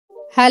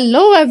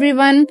Hello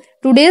everyone.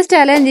 Today's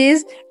challenge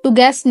is to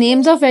guess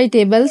names of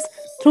vegetables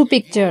through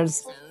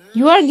pictures.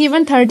 You are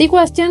given 30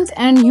 questions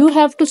and you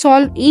have to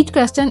solve each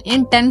question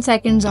in 10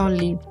 seconds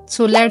only.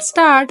 So let's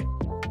start.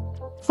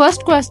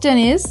 First question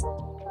is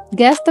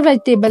guess the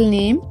vegetable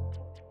name.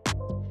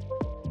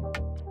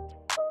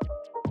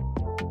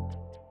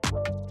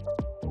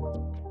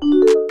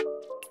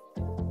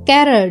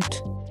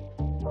 Carrot.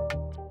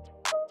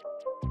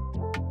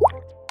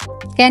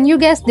 Can you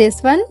guess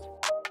this one?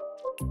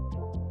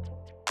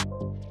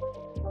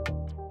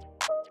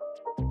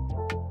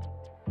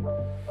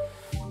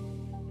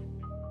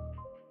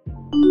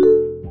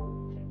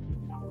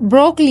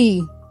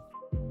 Broccoli.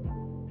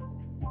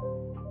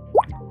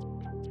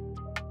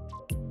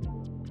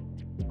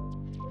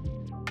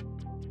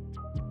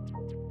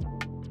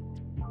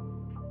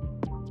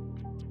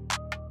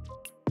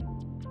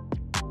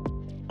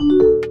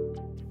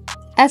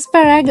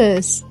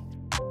 Asparagus.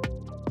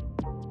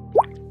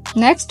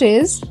 Next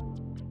is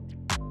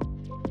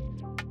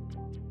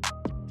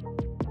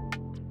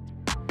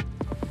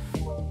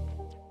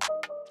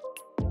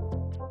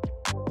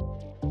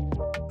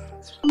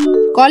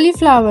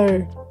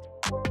cauliflower.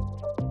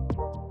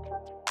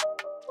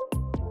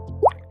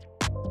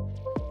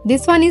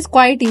 This one is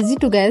quite easy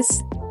to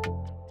guess.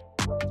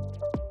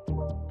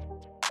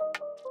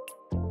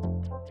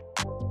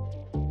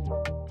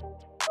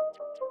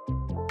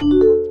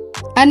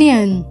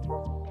 Onion.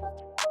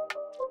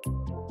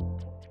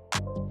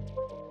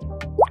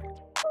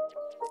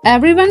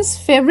 Everyone's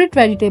favorite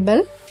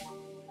vegetable.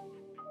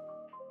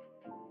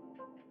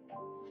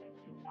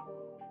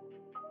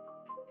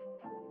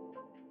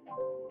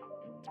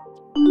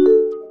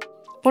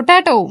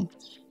 Potato.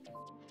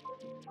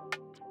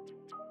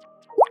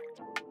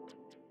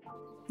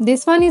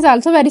 This one is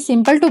also very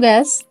simple to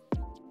guess.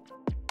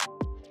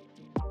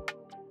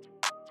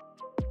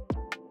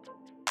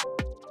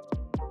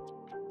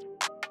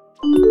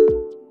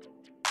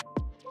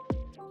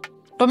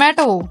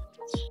 Tomato.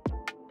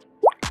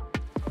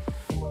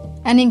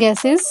 Any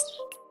guesses?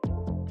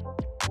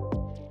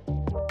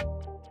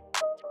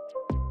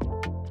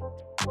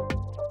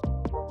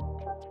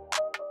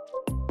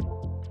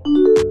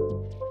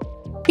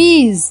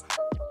 Peas.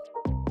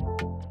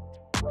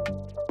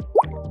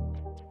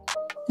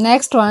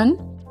 Next one.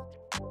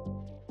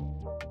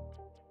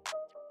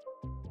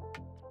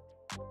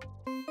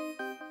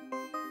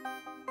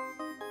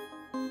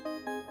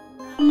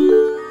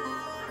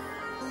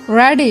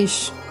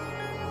 Radish.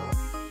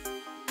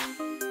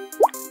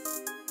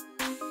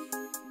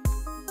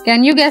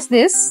 Can you guess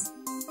this?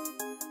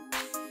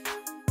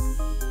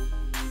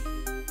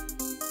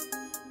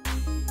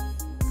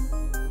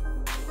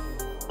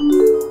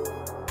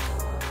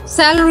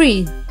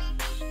 Celery.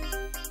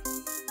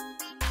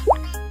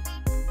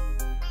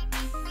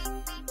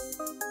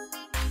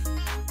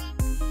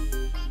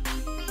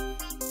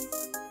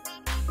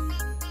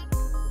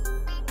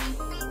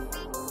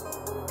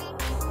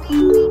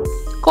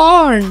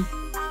 Corn.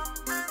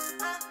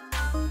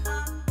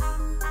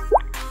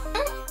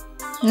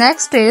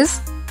 Next is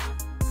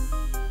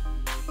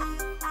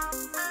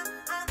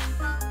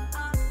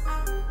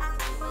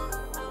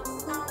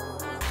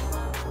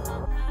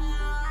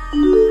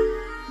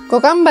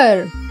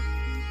cucumber.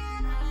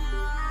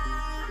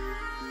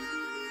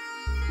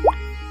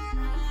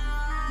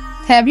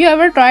 Have you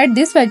ever tried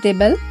this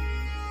vegetable?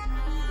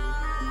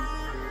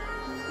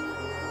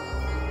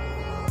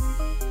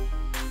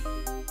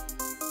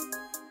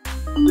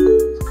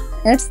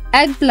 It's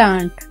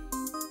eggplant.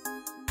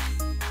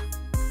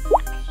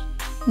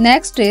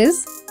 Next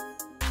is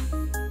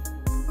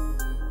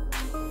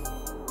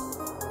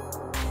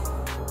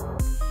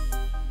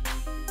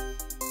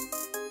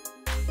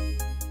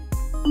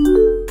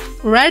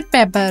red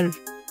pepper.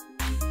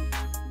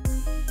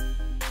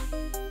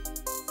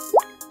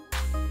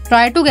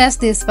 Try to guess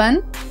this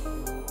one.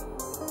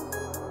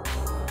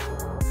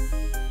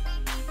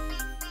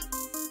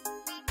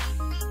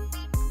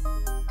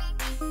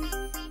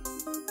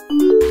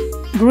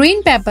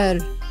 Green pepper.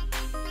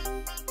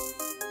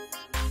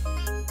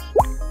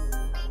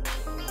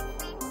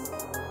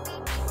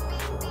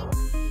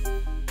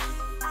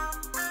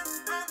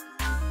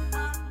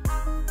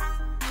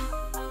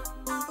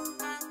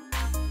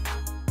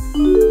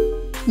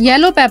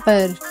 Yellow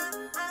pepper.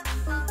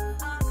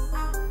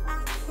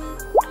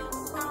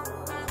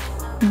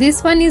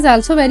 This one is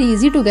also very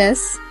easy to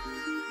guess.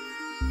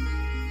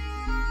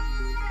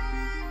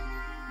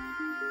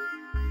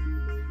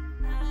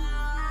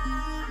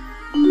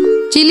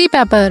 Chili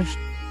pepper.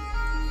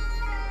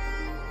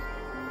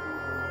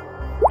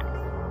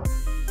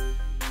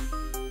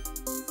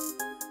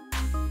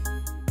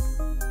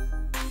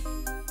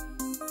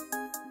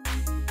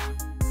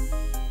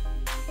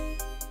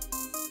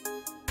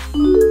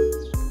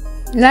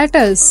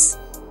 Lettuce.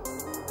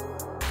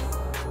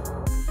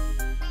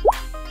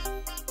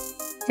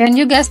 Can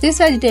you guess this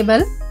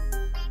vegetable?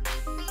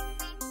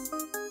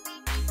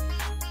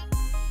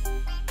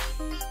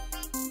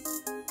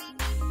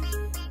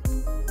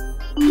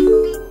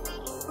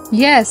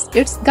 Yes,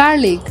 it's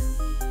garlic.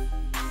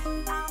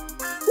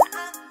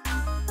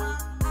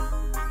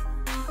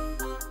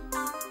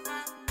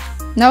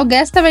 Now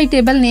guess the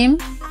vegetable name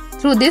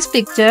through this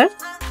picture.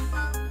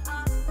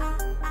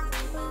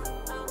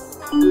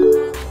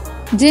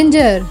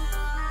 Ginger.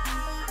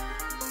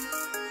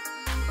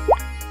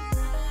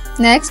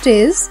 Next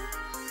is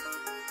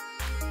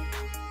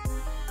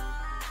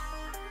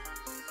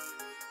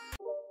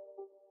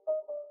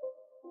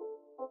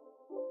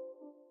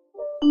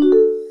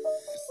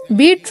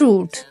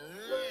beetroot.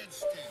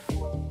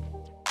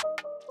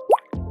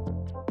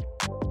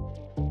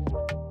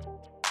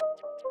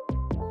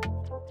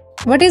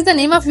 What is the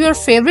name of your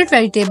favorite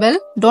vegetable?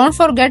 Don't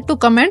forget to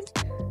comment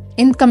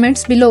in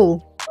comments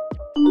below.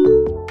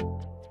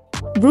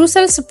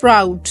 Brussels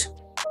sprout.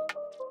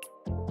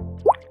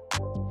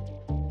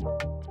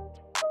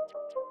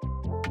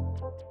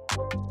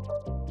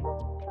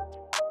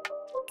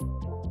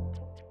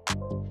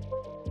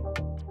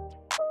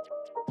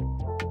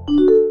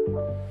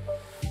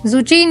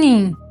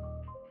 Zucchini.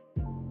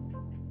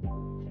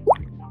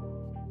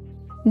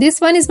 This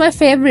one is my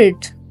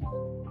favorite.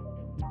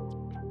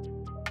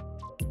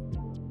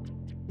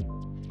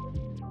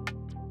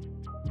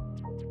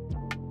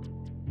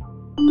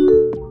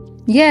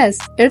 Yes,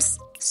 it's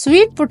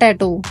sweet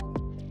potato.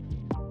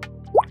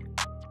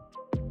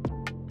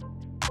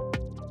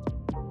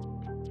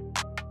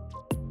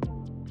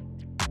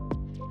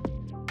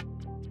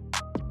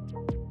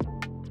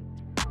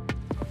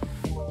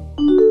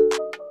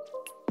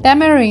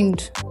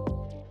 Tamarind.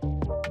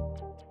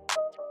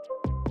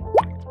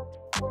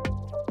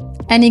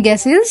 Any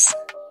guesses?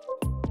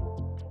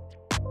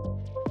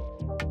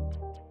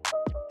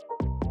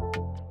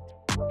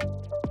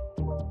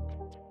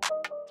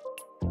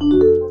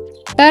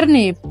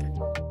 Turnip.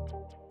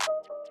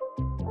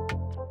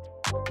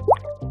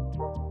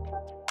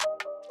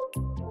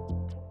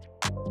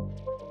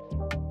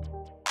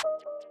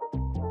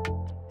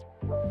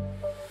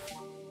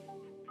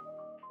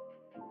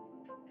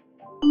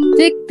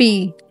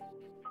 Chickpea.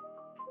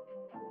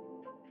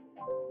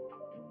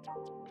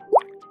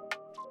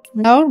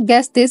 Now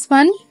guess this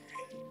one.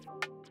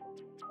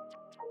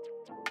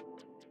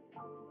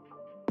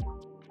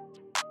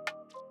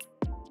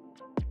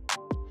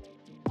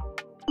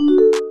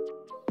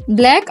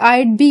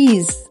 Black-eyed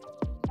peas.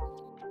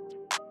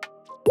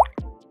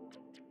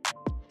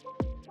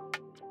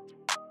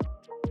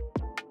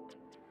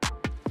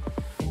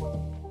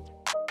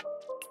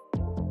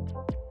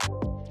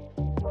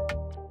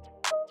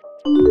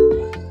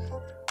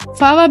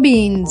 Fava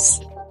beans.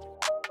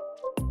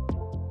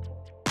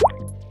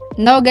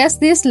 Now guess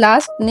this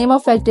last name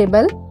of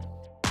vegetable.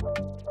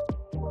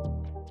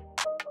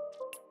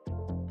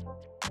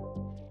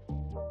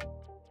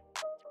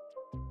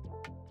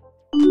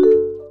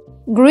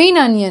 Green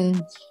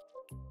onion.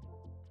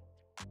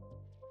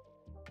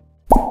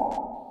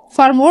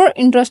 For more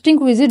interesting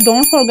quizzes,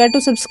 don't forget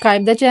to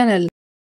subscribe the channel.